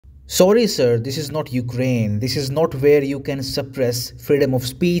Sorry, sir, this is not Ukraine. This is not where you can suppress freedom of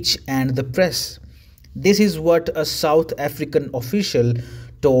speech and the press. This is what a South African official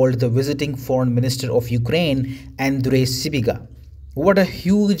told the visiting foreign minister of Ukraine, Andrey Sibiga. What a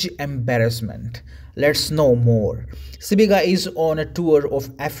huge embarrassment. Let's know more. Sibiga is on a tour of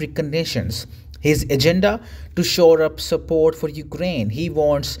African nations. His agenda to shore up support for Ukraine. He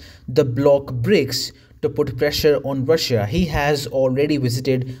wants the bloc BRICS to put pressure on Russia. He has already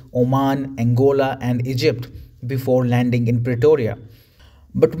visited Oman, Angola, and Egypt before landing in Pretoria.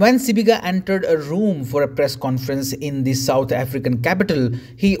 But when Sibiga entered a room for a press conference in the South African capital,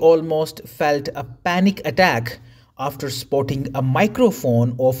 he almost felt a panic attack after spotting a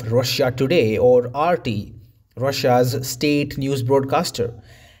microphone of Russia Today, or RT, Russia's state news broadcaster.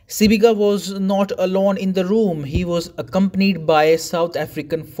 Sibiga was not alone in the room. He was accompanied by South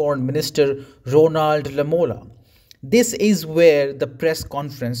African Foreign Minister Ronald Lamola. This is where the press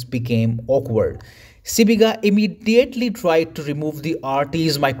conference became awkward. Sibiga immediately tried to remove the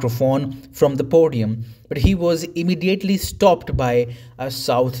RT's microphone from the podium, but he was immediately stopped by a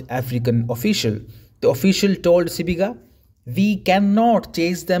South African official. The official told Sibiga, "We cannot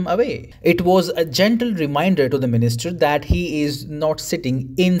chase them away." It was a gentle reminder to the minister that he is not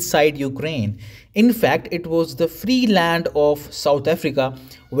sitting inside Ukraine. In fact, it was the free land of South Africa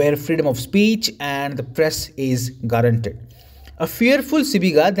where freedom of speech and the press is guaranteed. A fearful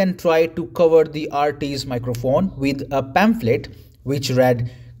Sibiga then tried to cover the RT's microphone with a pamphlet which read,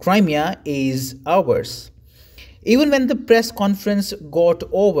 "Crimea is ours." Even when the press conference got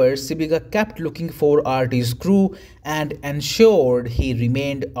over, Sibiga kept looking for RT's crew and ensured he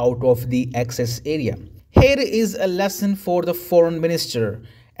remained out of the access area. Here is a lesson for the foreign minister.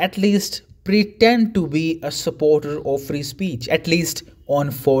 At least pretend to be a supporter of free speech, at least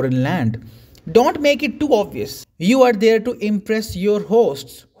on foreign land. Don't make it too obvious. You are there to impress your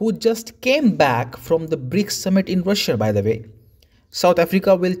hosts, who just came back from the BRICS summit in Russia, by the way. South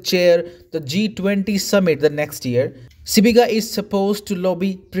Africa will chair the G20 summit the next year. Sibiga is supposed to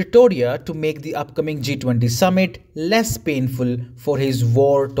lobby Pretoria to make the upcoming G20 summit less painful for his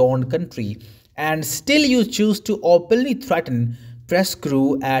war-torn country. And still you choose to openly threaten press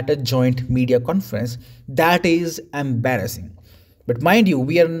crew at a joint media conference. That is embarrassing. But mind you,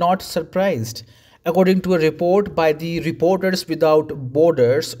 we are not surprised. According to a report by the Reporters Without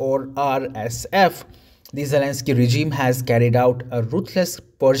Borders, or RSF, the Zelensky regime has carried out a ruthless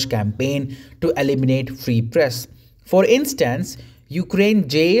purge campaign to eliminate free press. For instance, Ukraine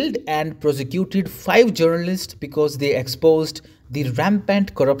jailed and prosecuted 5 journalists because they exposed the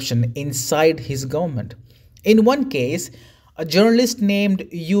rampant corruption inside his government. In one case, a journalist named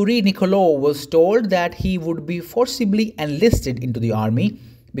Yuri Nikolov was told that he would be forcibly enlisted into the army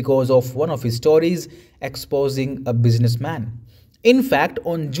because of one of his stories exposing a businessman. In fact,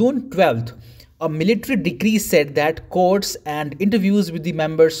 on June 12th, a military decree said that courts and interviews with the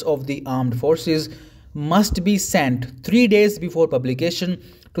members of the armed forces must be sent 3 days before publication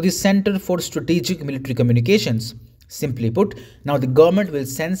to the Center for Strategic Military Communications. Simply put, now the government will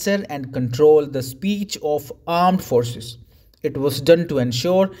censor and control the speech of armed forces. It was done to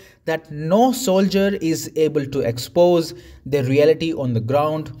ensure that no soldier is able to expose the reality on the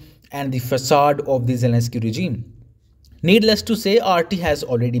ground and the facade of the Zelensky regime. Needless to say, RT has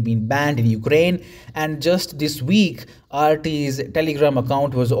already been banned in Ukraine, and just this week, RT's Telegram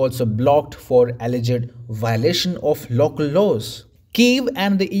account was also blocked for alleged violation of local laws. Kyiv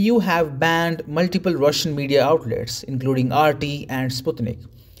and the EU have banned multiple Russian media outlets, including RT and Sputnik.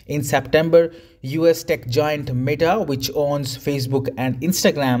 In September, US tech giant Meta, which owns Facebook and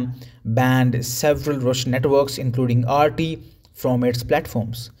Instagram, banned several Russian networks, including RT, from its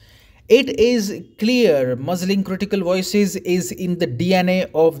platforms. It is clear muzzling critical voices is in the DNA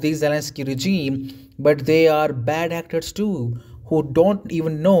of the Zelensky regime, but they are bad actors too, who don't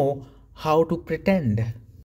even know how to pretend.